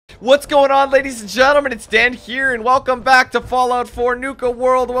What's going on, ladies and gentlemen? It's Dan here, and welcome back to Fallout 4 Nuka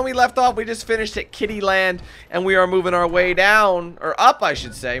World. When we left off, we just finished at Kitty Land, and we are moving our way down, or up, I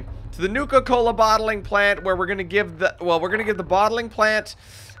should say, to the Nuka-Cola bottling plant, where we're gonna give the bottling plant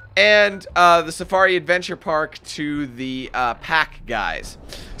and the Safari Adventure Park to the pack guys.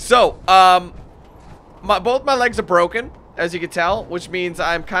 So, both my legs are broken, as you can tell, which means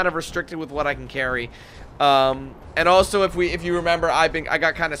I'm kind of restricted with what I can carry. And also, if you remember, I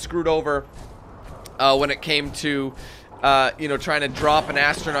got kind of screwed over when it came to you know, trying to drop an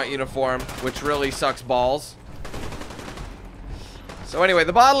astronaut uniform, which really sucks balls. So anyway,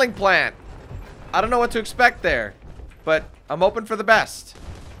 the bottling plant. I don't know what to expect there, but I'm hoping for the best.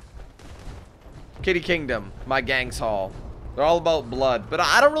 Kitty Kingdom, my gang's hall. They're all about blood, but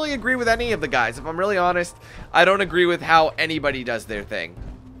I don't really agree with any of the guys. If I'm really honest, I don't agree with how anybody does their thing.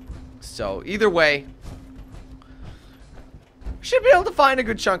 So either way, should be able to find a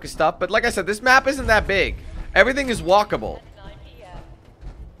good chunk of stuff, but like I said, this map isn't that big. Everything is walkable.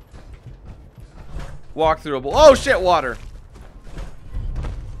 Walk throughable. Oh shit, water.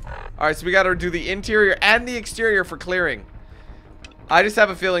 Alright, so we gotta do the interior and the exterior for clearing. I just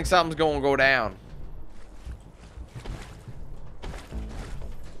have a feeling something's gonna go down.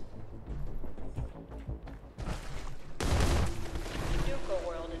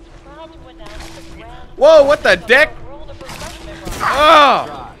 Whoa, what the dick?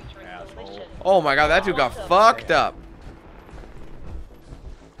 Oh! Oh my god, that dude got fucked up.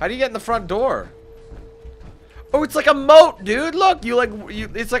 How do you get in the front door? Oh, it's like a moat, dude. Look,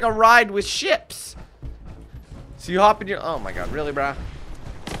 it's like a ride with ships. So you hop in your... Oh my god, really, brah?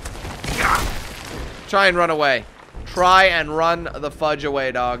 Try and run away. Try and run the fudge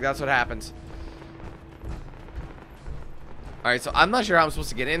away, dog. That's what happens. Alright, so I'm not sure how I'm supposed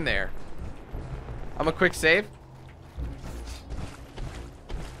to get in there. I'm a quick save.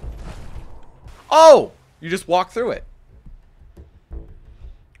 Oh! You just walk through it.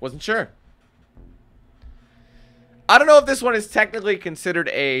 Wasn't sure. I don't know if this one is technically considered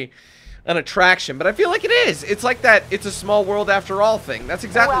an attraction, but I feel like it is. It's like that It's a Small World After All thing. That's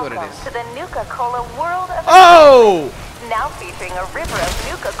exactly what it is. To the Nuka-Cola World of Oh! Now featuring a river of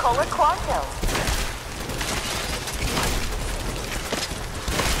Nuka-Cola Quantum.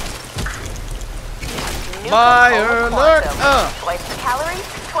 Fire alert! Twice the calories,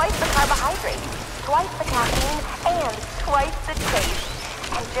 twice the carbohydrates, twice the caffeine, and twice the taste.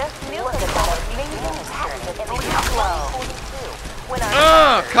 And just Nuka-Cola amazing patent in the year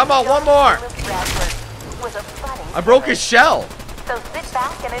 2042. Come on, one more! I broke his shell. So sit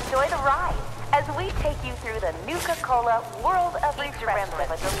back and enjoy the ride as we take you through the Nuka-Cola World of Refreshment,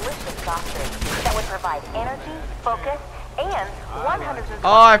 a delicious soft drink that would provide energy, focus, and 120.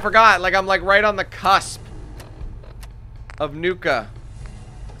 Oh, I forgot. Like, I'm like right on the cusp of Nuka.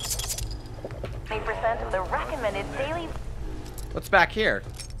 20% of the recommended daily. What's back here?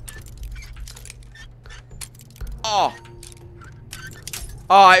 Oh.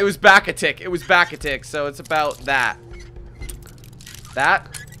 Oh, it was back a tick. It was back a tick. So it's about that.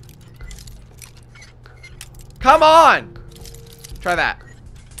 That. Come on. Try that.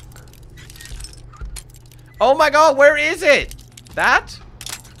 Oh my god, where is it? That?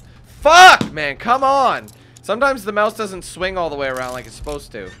 Fuck, man, come on. Sometimes the mouse doesn't swing all the way around like it's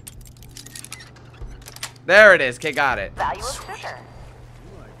supposed to. There it is. Okay, got it. Value of sugar.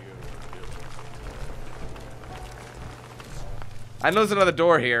 I know there's another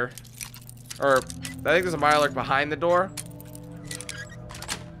door here. Or, I think there's a Mirelurk behind the door.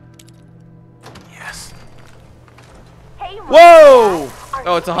 Yes. Hey, whoa!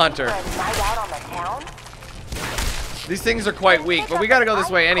 Oh, it's a hunter. Night out on the town? These things are quite weak, but we gotta go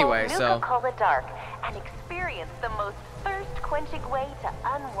this way anyway, so. Nuka-Cola Dark and experience the most thirst-quenching way to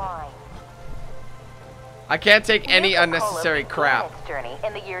unwind. I can't take any unnecessary crap. Its journey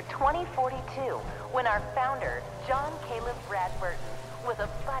in the year 2042, when our founder, John Caleb Bradburton, was a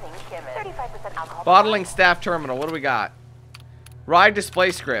budding chemist. 35% alcohol. Bottling staff terminal. What do we got? Ride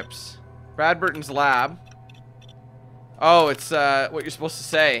display scripts. Bradburton's lab. Oh, it's what you're supposed to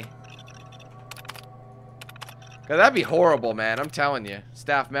say. God, that'd be horrible, man. I'm telling you.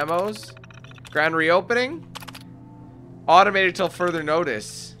 Staff memos. Grand reopening. Automated till further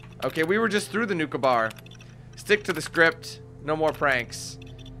notice. Okay, we were just through the Nuka bar. Stick to the script. No more pranks.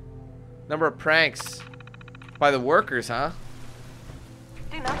 Number of pranks by the workers, huh?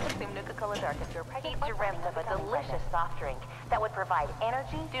 Do not consume Nuka-Cola Dark if you're pregnant. Eat dreams of a delicious soft drink that would provide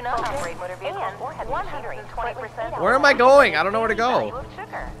energy. Do not operate motor vehicles or have 120%. Where am I going? I don't know where to go.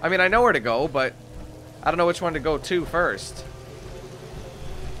 I mean, I know where to go, but I don't know which one to go to first.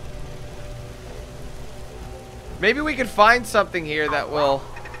 Maybe we can find something here that will...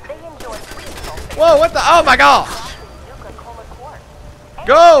 They Whoa, what the? Oh my gosh!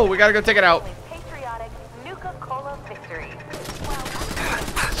 Go! We gotta go take it out.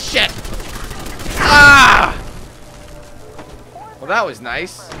 Shit! Ah! Well, that was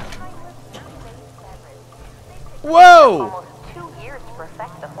nice. Whoa! Almost 2 years to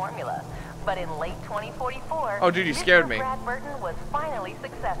perfect the formula, but in late 2044, oh, dude, you scared me. Brad Burton was finally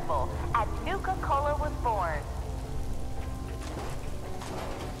successful, and Nuka-Cola was born.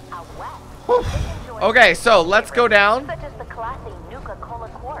 Okay, so let's go down. Such as the classic Nuka-Cola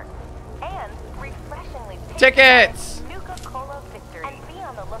quartz and refreshingly Tickets! Nuka-Cola victory. And be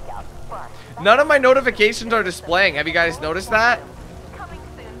on the lookout for None of my notifications are displaying. Have you guys noticed that? coming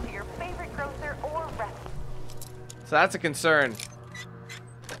soon to your favorite grocer or restaurant. So that's a concern.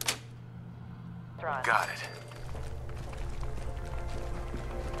 Got it.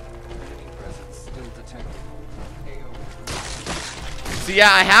 So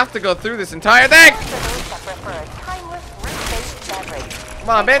yeah, I have to go through this entire thing! Come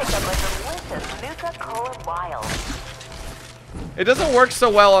on, bitch! It doesn't work so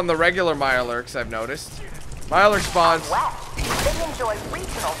well on the regular Mirelurks, I've noticed. Mirelurk spawns. They enjoy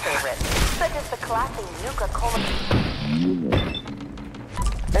regional favorites, such as the classic Nuka-Cola.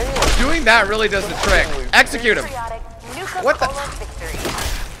 Doing that really does the trick. Execute him. What the?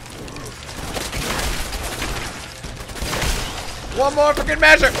 One more for good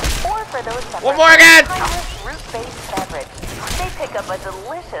measure. One more again. Fruit-based beverage. They pick up a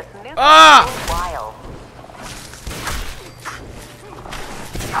delicious Ah! wild.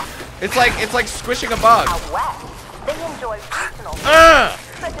 It's like squishing a bug. Out west, they enjoy regional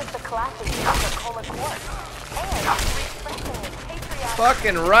such as the classic Nuka-Cola quartz and refreshingly patriotic.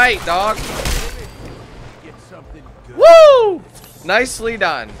 Fucking right, dog. Woo! Nicely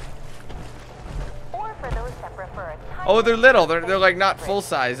done. Or for those that prefer a Oh, they're little. They're like not full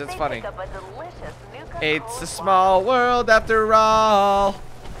size. That's funny. It's a small world after all.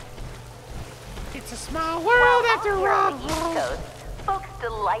 It's a small world after all. Folks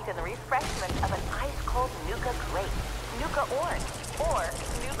delight in the refreshment of an ice-cold Nuka grape, Nuka orange, or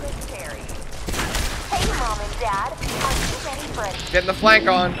Nuka cherry. Hey, Mom and Dad, are you ready for a... Getting the flank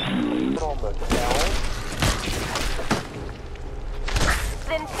on.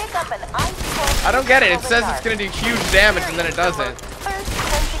 Then pick up an ice-cold... I don't get it. It says it's going to do huge damage and then it doesn't.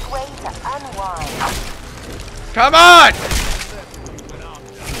 Thirst-quenching way to unwind. Come on!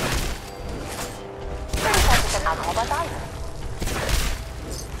 35% alcohol by volume.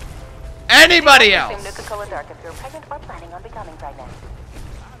 Anybody else? Nuka-Cola Dark if you're pregnant or planning on becoming pregnant.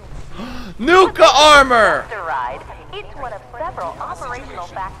 Nuka armor! Ride. It's one of several operational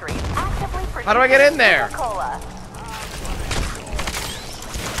factories actively producing How do I get in there? Nuka-Cola.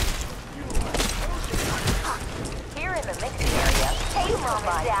 Here in the mixing area, hey Mom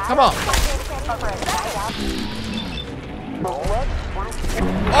and Dad. Come on. Oh!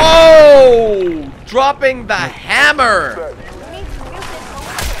 Oh! Dropping the hammer!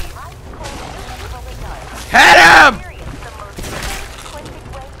 Hit him!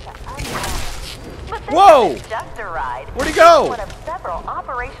 Whoa! Where'd he go? One of several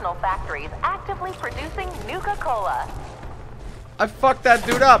operational factories actively producing Nuka-Cola. I fucked that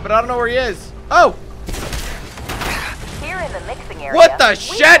dude up, but I don't know where he is. Oh! Here in the mixing area, What the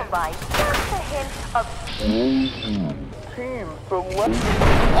shit? Just a hint of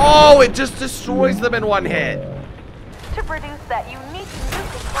Oh, it just destroys them in one hit. to produce that unique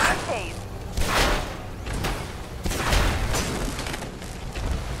Nuka-Cola taste.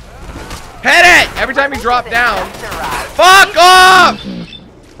 Hit it! Every time you drop down. Fuck off!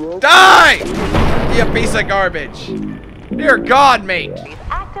 Die! You piece of garbage. Dear God, mate. He's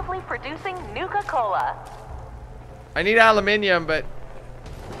actively producing Nuka-Cola. I need aluminium, but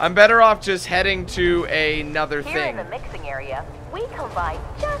I'm better off just heading to another Here thing. in the mixing area, we combine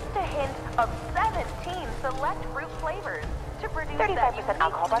just a hint of 17 select fruit flavors to produce 35%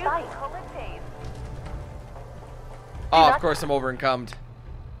 alcohol by volume. Taste. Oh, of course I'm over-encummed.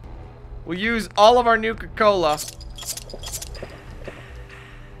 We'll use all of our Nuka-Cola.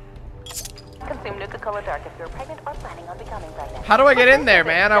 Consume Nuka-Cola Dark if you're pregnant or planning on becoming pregnant. How do I get in there,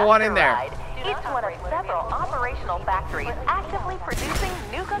 man? I want in there. It's one of several operational factories actively producing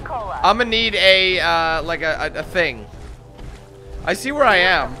Nuka-Cola. I'm gonna need a, like a thing. I see where I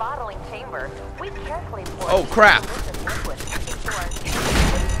am. Bottling chamber. We carefully pour Oh, crap.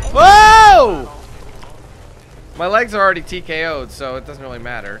 Whoa! Whoa! My legs are already TKO'd, so it doesn't really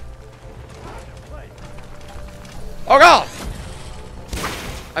matter. Oh, God!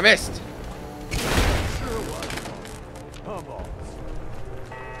 I missed.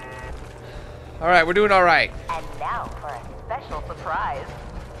 Alright, we're doing alright. And now for a special surprise.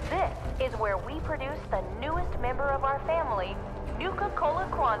 This where we produce the newest member of our family, Nuka-Cola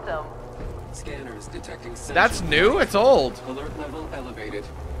Quantum. Scanners detecting. That's new? It's old. Alert level elevated.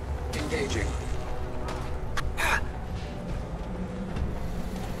 Engaging.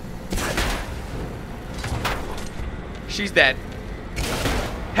 She's dead.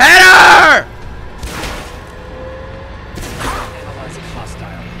 Hit her! Analyzing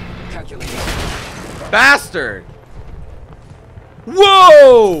hostile. Calculating. Bastard!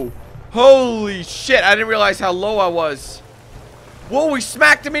 Whoa! Holy shit, I didn't realize how low I was. Whoa, we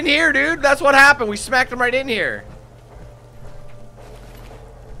smacked him in here, dude. That's what happened. We smacked him right in here.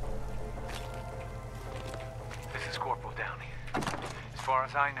 This is Corporal Downey. As far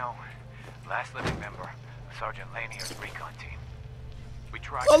as I know, last living member of Sergeant Lanier's recon team. We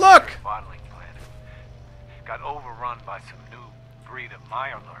tried Oh, look! a bottling plant. Got overrun by some new breed of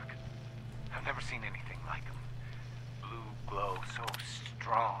Mirelurk. I've never seen anything like them. Blue glow, so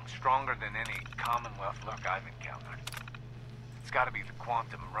strong. Stronger than any Commonwealth lurk I've encountered. It's gotta be the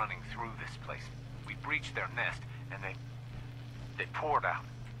quantum running through this place. We breached their nest, and they poured out.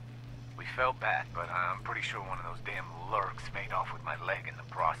 We felt bad, but I'm pretty sure one of those damn lurks made off with my leg in the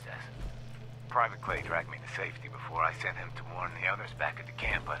process. Private Clay dragged me to safety before I sent him to warn the others back at the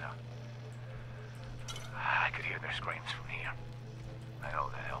camp, but I could hear their screams from here. I know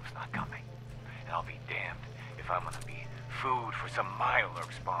that help's not coming, and I'll be damned if I'm gonna be food for some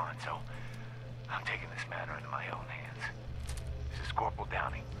Mirelurk spawn, so I'm taking this matter into my own hands. This is Corporal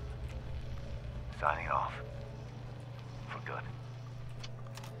Downey. Signing off. For good.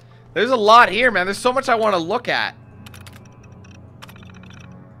 There's a lot here, man. There's so much I want to look at.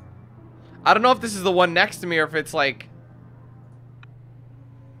 I don't know if this is the one next to me or if it's like...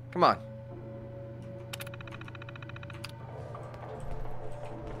 Come on.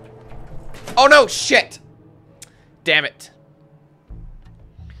 Oh no, shit! Damn it.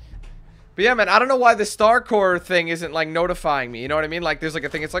 But yeah, man, I don't know why the Star Core thing isn't like notifying me. You know what I mean? Like there's like a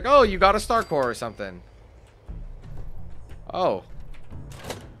thing, it's like, oh, you got a Star Core or something. Oh.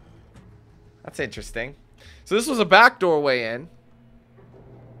 That's interesting. So this was a back doorway in.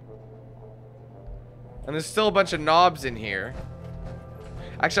 And there's still a bunch of knobs in here.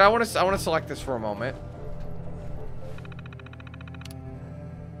 Actually, I want to select this for a moment.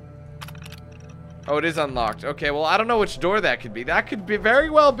 Oh, it is unlocked. Okay, well, I don't know which door that could be. That could be very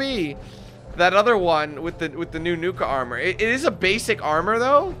well be that other one with the new Nuka armor. It is a basic armor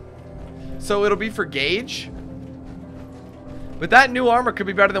though, so it'll be for gauge. But that new armor could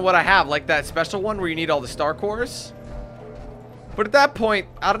be better than what I have, like that special one where you need all the Star Cores. But at that point,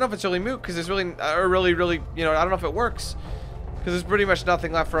 I don't know if it's really moot because there's really, you know, I don't know if it works because there's pretty much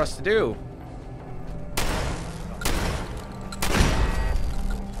nothing left for us to do.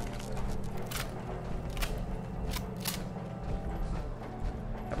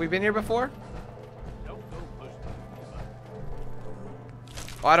 Have we been here before?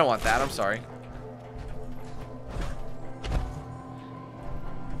 Oh, I don't want that. I'm sorry.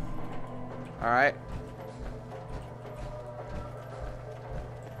 All right.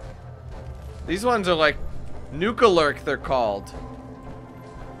 These ones are like Nuka-Lurk, they're called.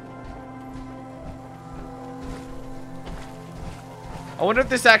 I wonder if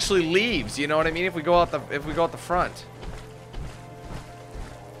this actually leaves, you know what I mean? If we go out the front.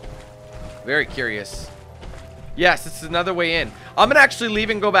 Very curious. Yes, this is another way in. I'm gonna actually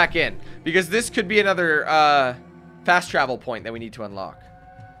leave and go back in because this could be another fast travel point that we need to unlock.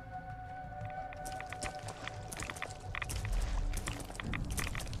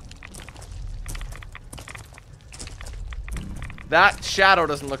 That shadow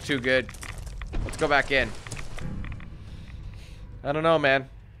doesn't look too good. Let's go back in. I don't know, man.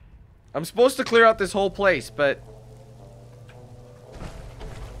 I'm supposed to clear out this whole place, but...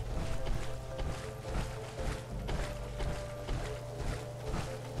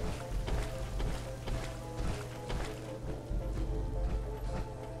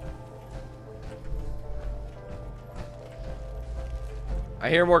 I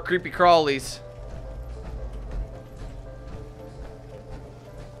hear more creepy crawlies.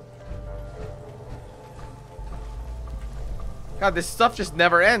 God, this stuff just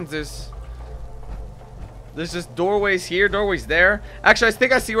never ends. There's just doorways here, doorways there. Actually, I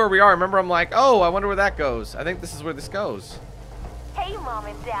think I see where we are. Remember, I'm like, oh, I wonder where that goes. I think this is where this goes. Hey, Mom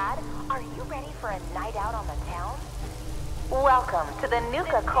and Dad, are you ready for a night out on the town? Welcome to the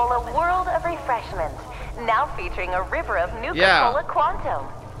Nuka-Cola World of Refreshments, now featuring a river of Nuka-Cola Quantum.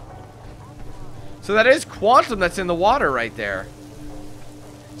 So that is Quantum that's in the water right there.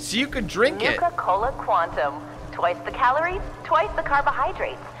 So you could drink it. Nuka-Cola Quantum. Twice the calories, twice the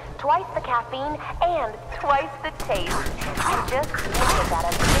carbohydrates, twice the caffeine, and twice the taste. And just look at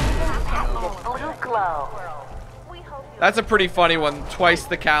that amazing patent That's a pretty funny one. Twice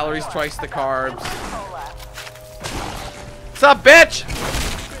the calories, twice the carbs. What's up, bitch?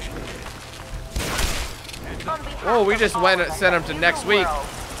 Whoa, we just went and sent him to next week.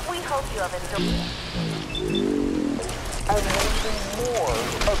 We hope you have enjoyed. And learning more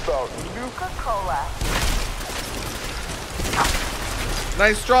about Nuka-Cola.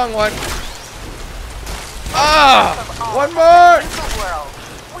 Nice strong one. Ah! One more! Nuka World.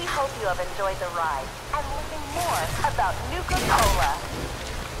 We hope you have enjoyed the ride and learning more about Nuka-Cola.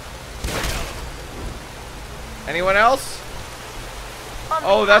 Anyone else? On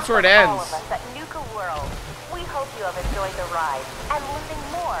Oh, that's where it behalf of ends. all of us at Nuka World, we hope you have enjoyed the ride and learning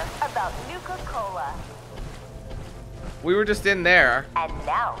more about Nuka-Cola. We were just in there. And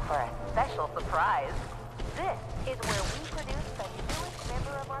now for a special surprise. This is where we produce the newest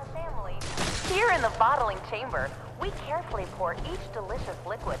member of our family. Here in the bottling chamber, we carefully pour each delicious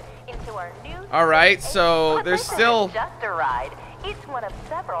liquid into our new... All right, so But there's this still... isn't just a ride. It's one of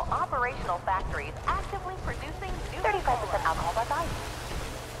several operational factories actively producing new 35% alcohol by volume.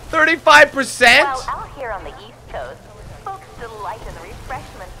 35%? While out here on the East Coast, folks delight in the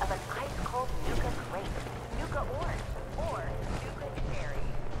refreshment of an ice-cold Nuka grape, Nuka orange, or Nuka cherry.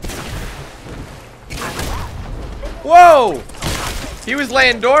 On the left, they Whoa! He was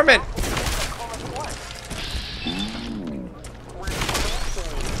laying dormant. Nuka-Cola quartz.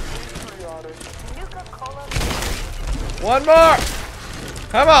 Nuka-Cola One more.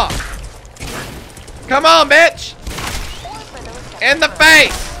 Come on. Come on, bitch. In the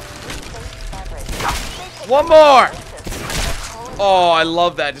face. One more. Oh, I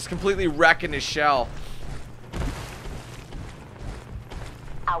love that. Just completely wrecking his shell.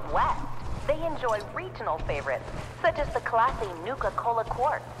 Out west, they enjoy regional favorites, such as the classy Nuka-Cola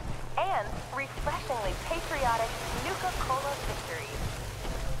Quartz and refreshingly patriotic Nuka-Cola Victories.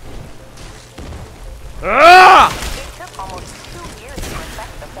 Ah! It took almost 2 years to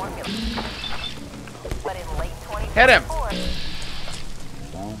perfect the formula. But in late 2024... Hit him.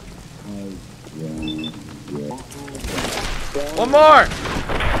 One more.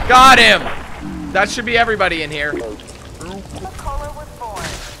 Got him. That should be everybody in here. Nuka-Cola was born.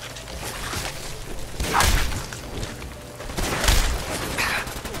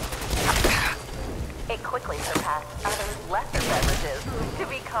 It quickly surpassed other lesser beverages to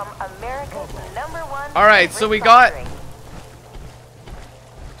become America's #1. All right, so we favorite got- soft drink.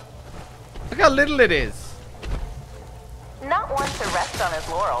 Look how little it is. Not one to rest on his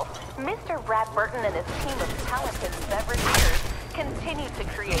laurels, Mr. Brad Burton and his team of talented beverageers continue to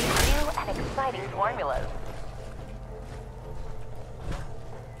create new and exciting formulas.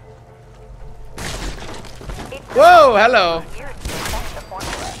 It took Whoa, hello. years to perfect the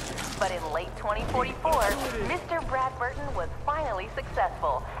formula, but in late 2044, Mr. Brad Burton was finally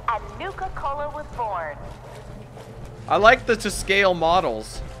successful, and Nuka-Cola was born. I like the to scale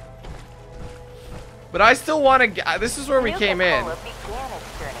models. But I still want to. This is where we came in. Nuka-Cola began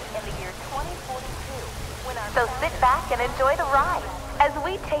its journey in the year 2042. So sit back and enjoy the ride as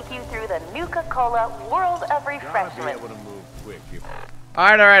we take you through the Nuka-Cola world of refreshment.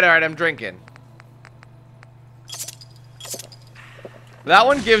 All right. I'm drinking. That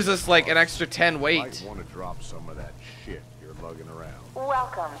one gives us like an extra 10 weight. Might want to drop some of that shit you're lugging around.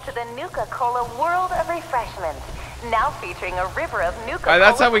 Welcome to the Nuka-Cola world of refreshment. Now featuring a river of Nuka-Cola. All right,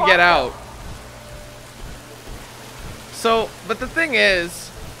 that's how we get quantum. out. So, but the thing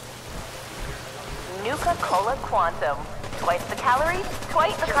is, Nuka-Cola Quantum. Twice the calories,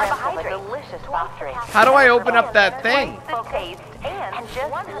 twice the carbohydrates. Delicious soft drink. how do I open up that thing? The taste and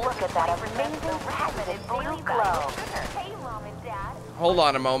just look at that amazing patented blue glow. Hey, Mom and Dad. Hold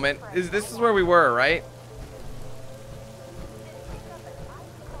on a moment. This is where we were, right?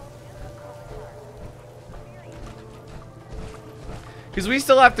 Because we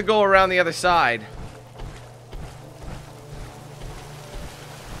still have to go around the other side.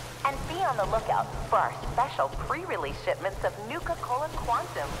 And be on the lookout for our special pre-release shipments of Nuka-Cola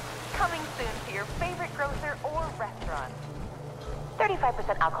Quantum, coming soon to your favorite grocer or restaurant.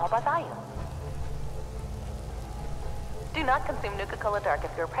 35% alcohol by volume. Do not consume Nuka-Cola Dark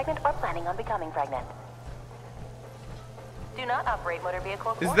if you're pregnant or planning on becoming pregnant. Do not operate motor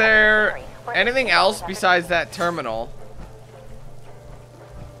vehicles. Is or there machinery for anything any else other besides that terminal?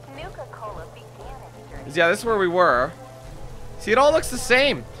 Nuka-Cola began its journey. Yeah, this is where we were. See, it all looks the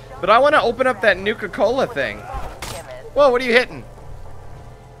same. But I want to open up that Nuka-Cola thing. Whoa, what are you hitting?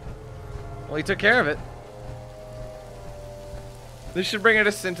 Well, he took care of it. This should bring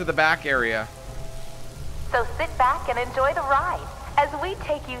us into the back area. So sit back and enjoy the ride as we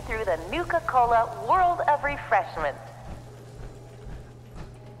take you through the Nuka-Cola world of refreshment.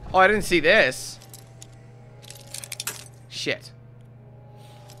 Oh, I didn't see this. Shit.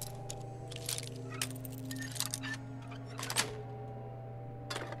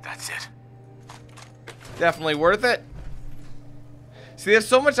 That's it. Definitely worth it. See, there's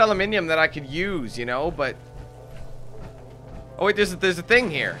so much aluminium that I could use, you know, but... Oh, wait, there's a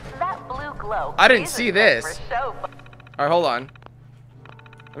thing here. That blue glow. I didn't isn't see just this. for show, but Alright, hold on.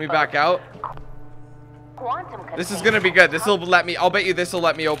 Let me back out. quantum This is contains gonna be good. This will let me... I'll bet you this will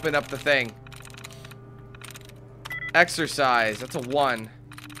let me open up the thing. Exercise. That's a 1.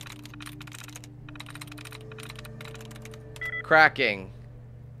 Cracking.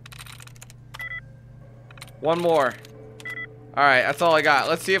 1 more. Alright, that's all I got.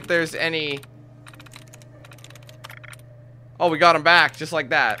 Let's see if there's any... Oh, we got him back, just like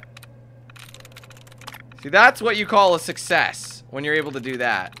that. See, that's what you call a success, when you're able to do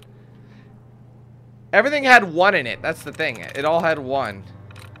that. Everything had 1 in it. That's the thing. It all had 1.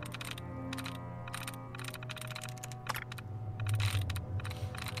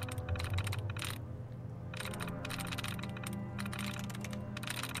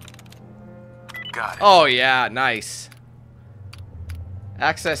 Got it. Oh, yeah. Nice.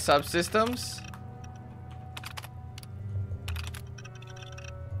 Access subsystems.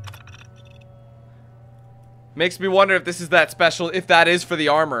 Makes me wonder if this is that special, if that is for the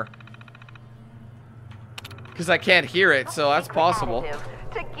armor. Because I can't hear it, so that's possible.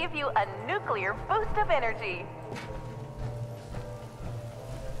 additive to give you a nuclear boost of energy.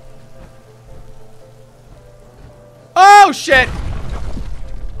 Oh, shit!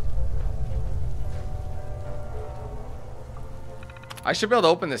 I should be able to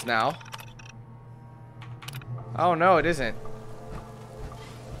open this now. Oh, no, it isn't.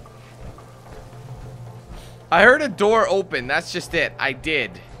 I heard a door open. That's just it. I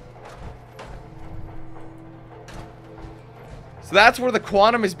did. So that's where the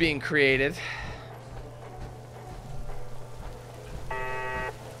quantum is being created.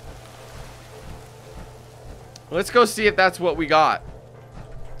 Let's go see if that's what we got.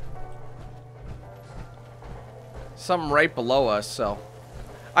 Something right below us, so.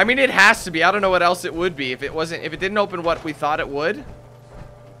 I mean, it has to be. I don't know what else it would be if it wasn't, if it didn't open what we thought it would.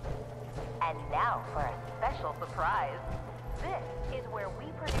 And now for a special surprise. This is where we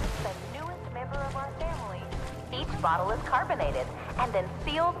produce the newest member of our family. Each bottle is carbonated and then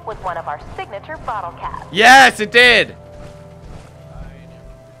sealed with one of our signature bottle caps. Yes, it did.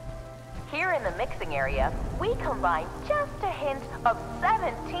 Here in the mixing area, we combine just a hint of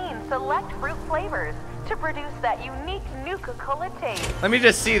 17 select fruit flavors to produce that unique Nuka Cola taste. Let me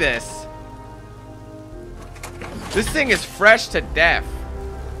just see this. This thing is fresh to death.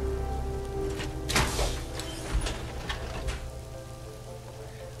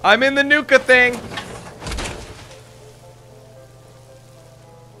 I'm in the Nuka thing.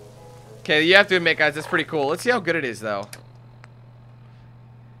 Okay, you have to admit, guys, that's pretty cool. Let's see how good it is, though.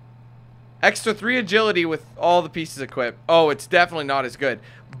 Extra 3 agility with all the pieces equipped. Oh, it's definitely not as good.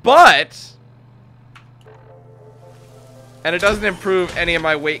 But... And it doesn't improve any of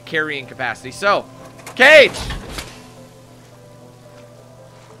my weight carrying capacity. So, Cage!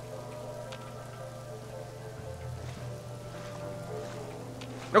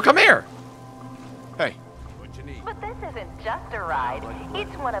 No, come here! Hey, what you need? But this isn't just a ride.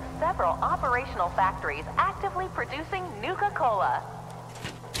 It's one of several operational factories actively producing Nuka Cola.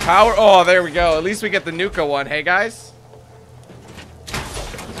 Power. Oh, there we go. At least we get the Nuka one. Hey, guys.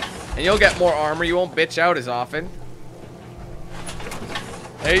 And you'll get more armor. You won't bitch out as often.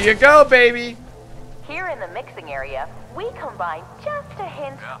 There you go, baby. Here in the mixing area, we combine just a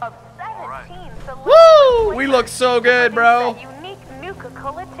hint of 17 select Woo! flavors We look so to good, produce bro. that unique Nuka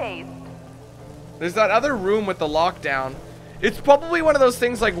Cola taste. There's that other room with the lockdown. It's probably one of those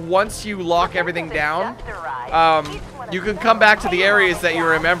things like once you lock everything down, you can come back to the areas that you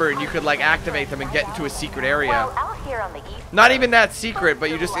remember and you could like activate them and get into a secret area. Well, out here on the east Not even that secret, but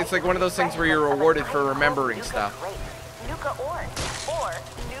you just, it's like one of those things where you're rewarded for remembering stuff. Nuka orange or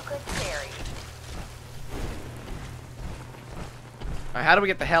Nuka cherry. Alright, how do we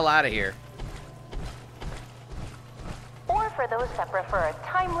get the hell out of here? Or for those that prefer a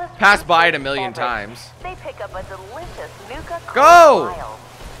timeless Passed by it a million beverage, times. They pick up a delicious Nuka Cola Go! vial.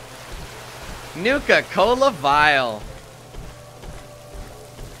 Nuka Cola vial.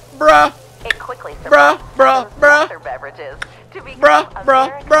 Bruh. It quickly Bruh, surpasses bruh, those bruh. other beverages to become Bruh, bruh,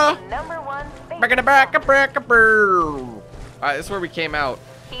 America's bruh. #1 favorite. Alright, this is where we came out.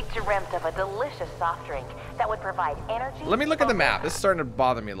 He dreamt of a delicious soft drink that would provide energy. Let me look at the map. This focus, is starting to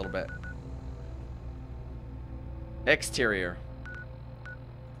bother me a little bit. Exterior.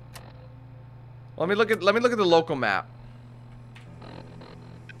 Let me look at the local map.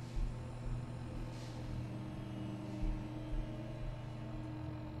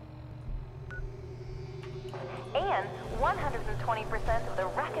 20% of the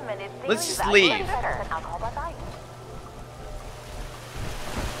recommended daily Let's just value leave. of alcohol by volume.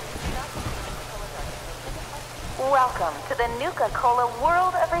 Welcome to the Nuka-Cola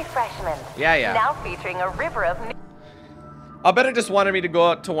world of refreshment. Yeah. Now featuring a river of I bet it just wanted me to go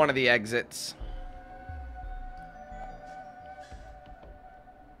out to one of the exits.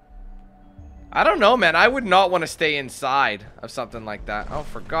 I don't know, man. I would not want to stay inside of something like that. Oh,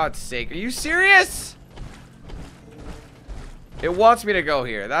 for God's sake. Are you serious? It wants me to go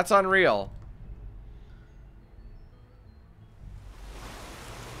here. That's unreal.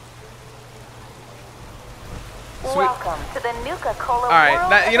 Sweet. Welcome to the Nuka-Cola Alright,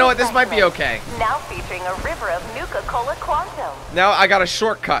 world you know what? This might be okay. Now featuring a river of Nuka-Cola Quantum. Now I got a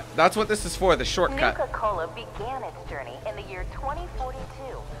shortcut. That's what this is for, the shortcut. Nuka-Cola began its journey in the year 2042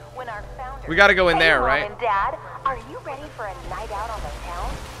 when our founder... We gotta go in there, Mom right? and Dad, are you ready for a night out on the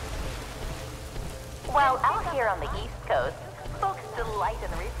town? While out here on the East Coast, folks delight in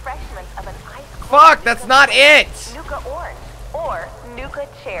the refreshment of an ice-cold... Fuck, that's not it! Nuka Orange or Nuka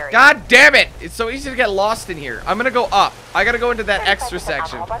Cherry. God damn it! It's so easy to get lost in here. I'm gonna go up. I gotta go into that extra 35%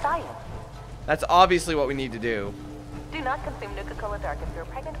 section. alcohol by volume. That's obviously what we need to do. Do not consume Nuka-Cola Dark if you're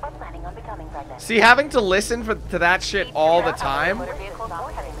pregnant or planning on becoming pregnant. See, having to listen to that shit all the time would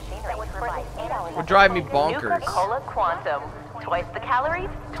drive me bonkers. Nuka-Cola Quantum. Twice the calories,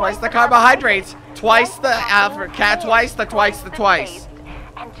 Twice the carbohydrates, twice the twice. taste.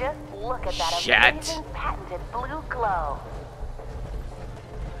 And just look at that Shit. amazing patented blue glow.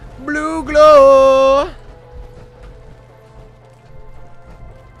 Blue glow.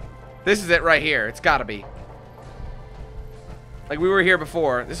 This is it right here. It's gotta be. Like we were here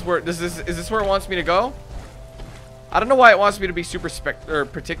before. This is where is this where it wants me to go? I don't know why it wants me to be super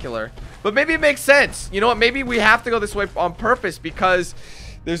particular, but maybe it makes sense. You know what? Maybe we have to go this way on purpose because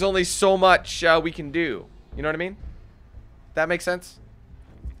there's only so much we can do. You know what I mean? That makes sense?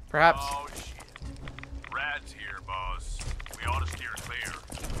 Perhaps. Oh shit. Rad's here, boss. We ought to steer clear.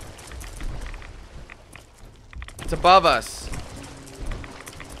 It's above us.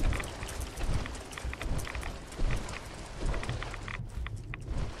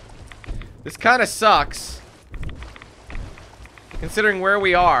 This kind of sucks. Considering where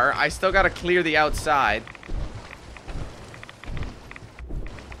we are, I still gotta clear the outside.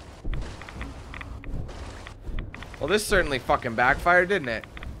 Well, this certainly fucking backfired, didn't it?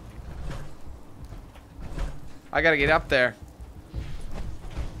 I gotta get up there.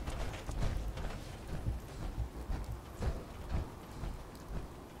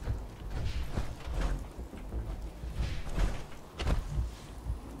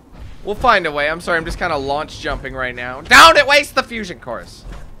 We'll find a way. I'm sorry, I'm just kind of launch jumping right now. Down it! Waste the fusion course.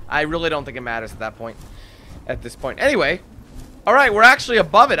 I really don't think it matters at that point. At this point. Anyway. Alright, we're actually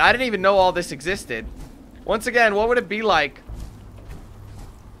above it. I didn't even know all this existed. Once again, what would it be like?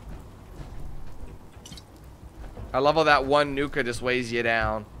 I love how that one Nuka just weighs you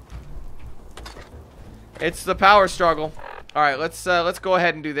down. It's the power struggle. Alright, let's go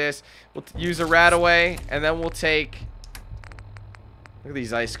ahead and do this. We'll use a rat away, and then we'll take... Look at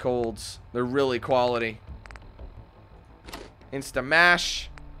these ice colds. They're really quality. Insta mash.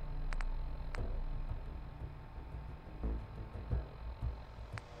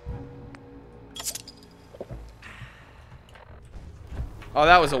 Oh,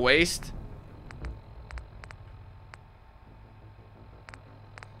 that was a waste.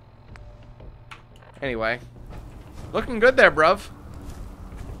 Anyway. Looking good there, bruv.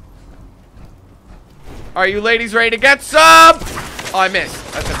 Are you ladies ready to get some? Oh, I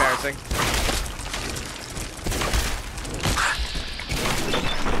missed. That's embarrassing.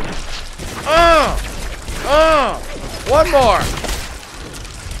 One more.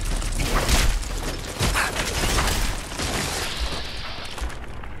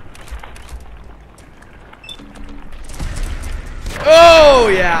 Oh,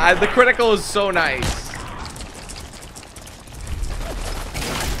 yeah. The critical is so nice.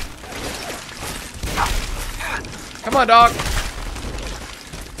 Come on, dog.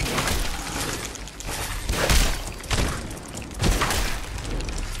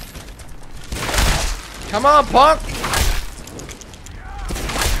 Come on, punk.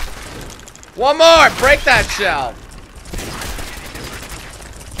 One more. Break that shell.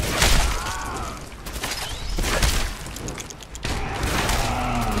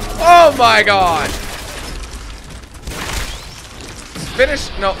 Oh my god. Finish.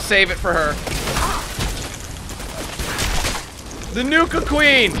 No, save it for her. The Nuka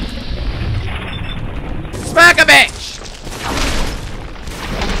Queen. Smack a bitch.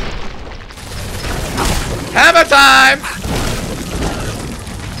 Hammer time.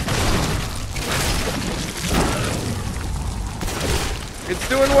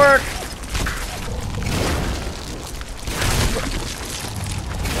 doing work.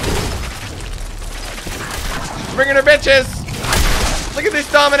 Bringing her bitches. Look at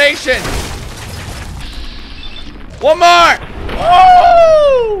this domination. One more.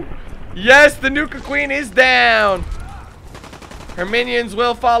 Woo! Yes, the Nuka Queen is down. Her minions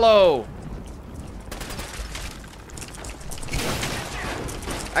will follow.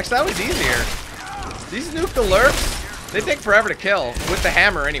 Actually, that was easier. These Nuka lurks, they take forever to kill. With the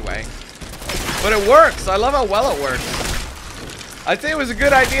hammer, anyway. But it works. I love how well it works. I'd say it was a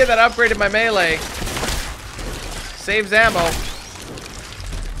good idea that I upgraded my melee. Saves ammo.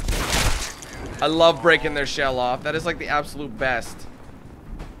 I love breaking their shell off. That is like the absolute best.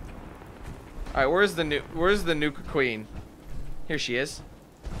 Alright, where's the Nuka Queen? Here she is.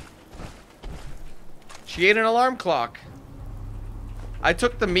 She ate an alarm clock. I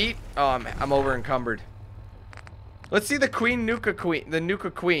took the meat. Oh, I'm over encumbered. Let's see the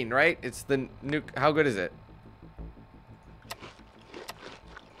Nuka Queen, right? It's the Nuka. How good is it?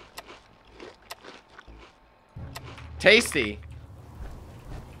 Tasty.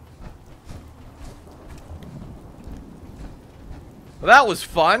 Well, that was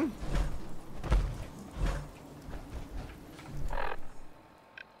fun.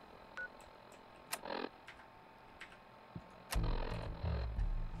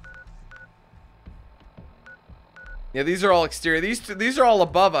 Yeah, these are all exterior. These are all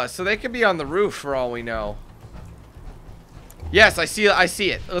above us, so they could be on the roof for all we know. Yes, I see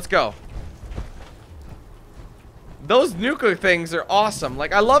it. Let's go. Those Nuka things are awesome.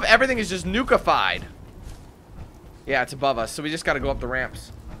 Like, I love everything is just Nuka-fied. Yeah, it's above us, so we just gotta go up the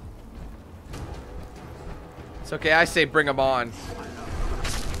ramps. It's okay, I say bring them on.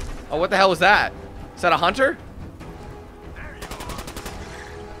 Oh, what the hell was that? Is that a hunter?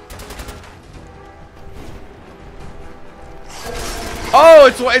 Oh,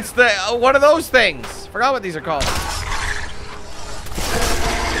 it's the one of those things. Forgot what these are called.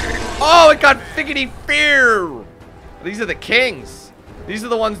 Oh, it got figgity fear. These are the kings. These are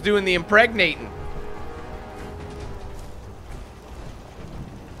the ones doing the impregnating.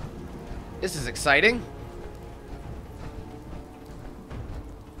 This is exciting.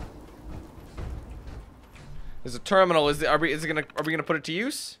 There's a terminal. Are we gonna put it to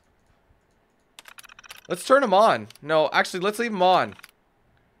use? Let's turn them on. No, actually, let's leave them on.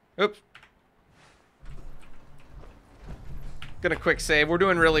 Oops. Gonna quick save. We're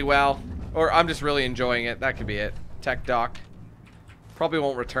doing really well. Or I'm just really enjoying it. That could be it. Tech dock. Probably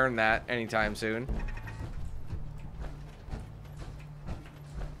won't return that anytime soon.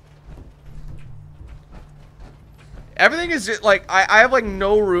 Everything is just like, I have like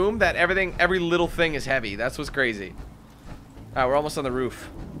no room that every little thing is heavy. That's what's crazy. Alright, we're almost on the roof.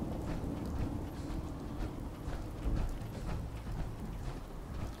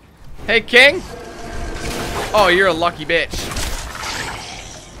 Hey, King. Oh, you're a lucky bitch.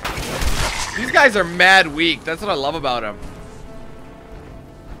 These guys are mad weak. That's what I love about them.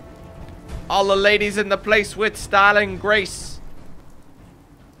 All the ladies in the place with style and grace.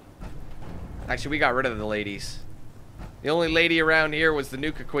 Actually, we got rid of the ladies. The only lady around here was the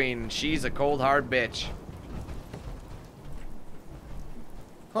Nuka Queen. She's a cold, hard bitch.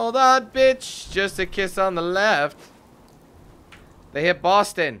 Hold on, bitch. Just a kiss on the left. They hit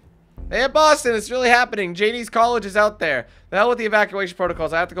Boston. They hit Boston. It's really happening. JD's college is out there. The hell with the evacuation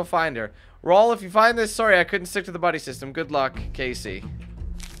protocols. I have to go find her. Rawl, if you find this, sorry, I couldn't stick to the buddy system. Good luck, Casey.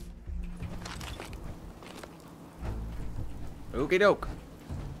 Okie doke.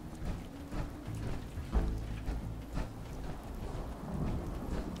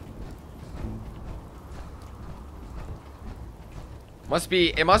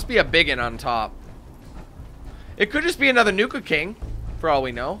 It must be a biggin on top. It could just be another Nuka King, for all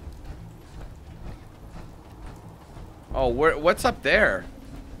we know. Oh, what's up there?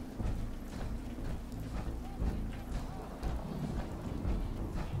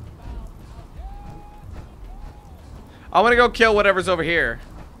 I want to go kill whatever's over here.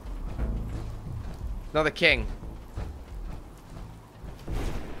 Another king.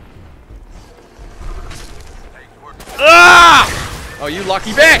 Ah! Oh, you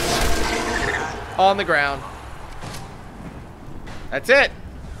lucky bitch! On the ground. That's it.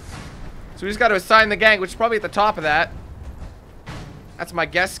 So we just got to assign the gang, which is probably at the top of that. That's my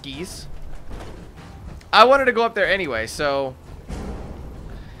guess skis. I wanted to go up there anyway, so...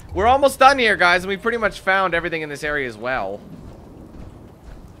 We're almost done here, guys, and we pretty much found everything in this area as well.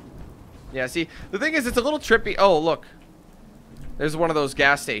 Yeah, see, the thing is, it's a little trippy. Oh, look. There's one of those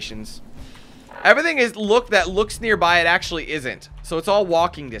gas stations. Everything that looks nearby, it actually isn't. So it's all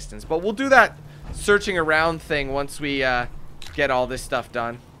walking distance. But we'll do that searching around thing once we get all this stuff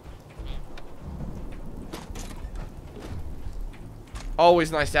done.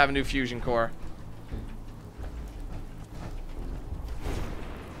 Always nice to have a new fusion core.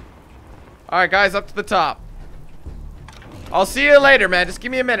 Alright, guys, up to the top. I'll see you later, man. Just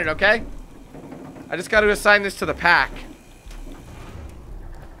give me a minute, okay? I just got to assign this to the pack.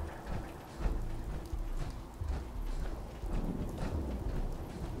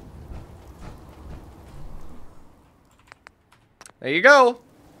 There you go.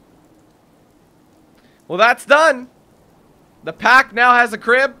 Well, that's done. The pack now has a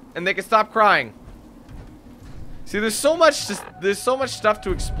crib, and they can stop crying. See, there's so much stuff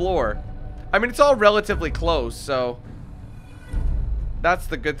to explore. I mean, it's all relatively close, so that's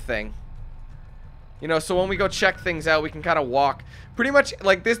the good thing. You know, so when we go check things out, we can kind of walk. Pretty much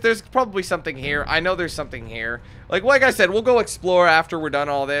like this, there's probably something here. I know there's something here. Like I said, we'll go explore after we're done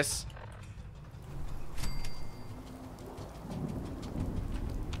all this.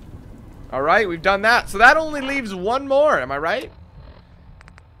 Alright, we've done that. So that only leaves one more, am I right?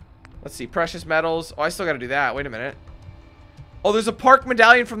 Let's see, precious metals. Oh, I still gotta do that. Wait a minute. Oh, there's a park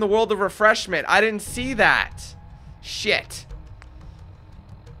medallion from the World of Refreshment. I didn't see that. Shit.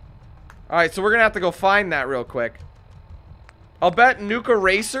 Alright, so we're gonna have to go find that real quick. I'll bet Nuka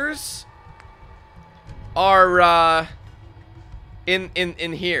racers are in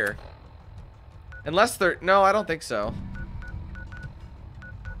here. Unless they're... No, I don't think so.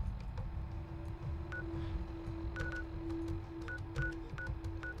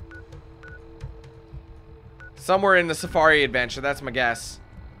 Somewhere in the Safari Adventure, that's my guess.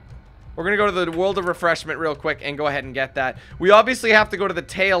 We're gonna go to the World of Refreshment real quick and go ahead and get that. We obviously have to go to the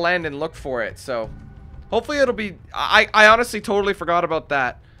tail end and look for it, so hopefully it'll be... I honestly totally forgot about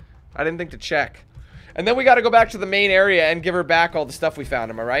that. I didn't think to check. And then we gotta go back to the main area and give her back all the stuff we found,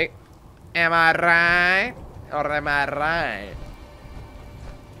 am I right? Am I right? Or am I right?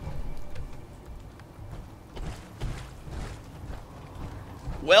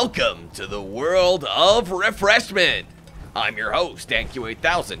 Welcome to the world of refreshment. I'm your host,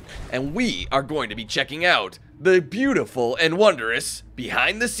 DanQ8000, and we are going to be checking out the beautiful and wondrous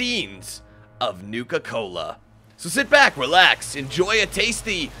behind the scenes of Nuka-Cola. So sit back, relax, enjoy a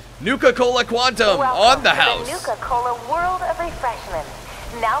tasty Nuka-Cola Quantum on the house. To the Nuka-Cola world of refreshment.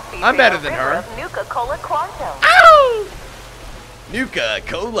 Now featuring I'm better than her. Nuka-Cola Quantum. Ow!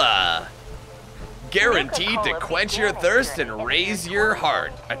 Nuka-Cola. Guaranteed to quench your thirst and raise your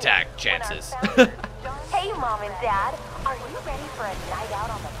heart attack chances. Hey, Mom and Dad, are you ready for a night out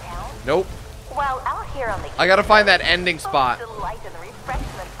on the town? Nope. Well, out here on the I gotta find that ending spot. delight in the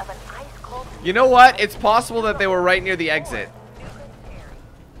refreshment of an ice-cold... You know what? It's possible that they were right near the exit.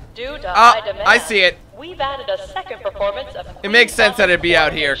 Due to high demand, I see it. We've added a second performance of It makes sense that it'd be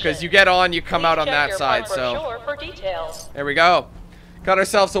out here, because you get on, you come out on that side, so... For details. There we go. Got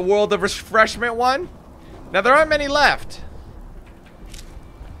ourselves a World of Refreshment one. Now, there aren't many left.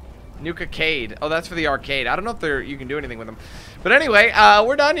 Nuka-Cade. Oh, that's for the arcade. I don't know if you can do anything with them. But anyway,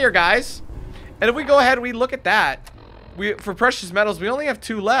 we're done here, guys. And if we go ahead and we look at that, for precious metals, we only have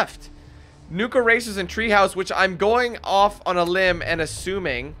 2 left. Nuka Racers and Treehouse, which I'm going off on a limb and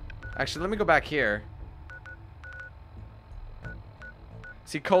assuming... Actually, let me go back here.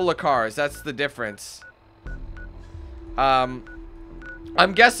 See, cola cars. That's the difference.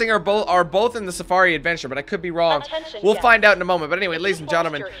 I'm guessing are both in the Safari Adventure, but I could be wrong. We'll find out in a moment. But anyway, ladies and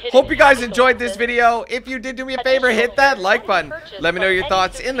gentlemen, hope you guys enjoyed this video. If you did, do me a favor, hit that like button. Let me know your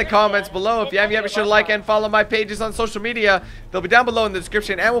thoughts in the comments below. If you haven't yet, be sure to like and follow my pages on social media. They'll be down below in the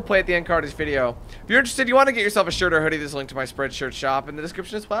description, and we'll play at the end card of this video. If you're interested, you want to get yourself a shirt or hoodie, there's a link to my Spreadshirt shop in the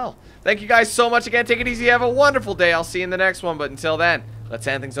description as well. Thank you guys so much again. Take it easy. Have a wonderful day. I'll see you in the next one. But until then, let's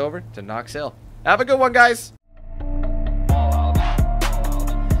hand things over to Knox Hill. Have a good one, guys.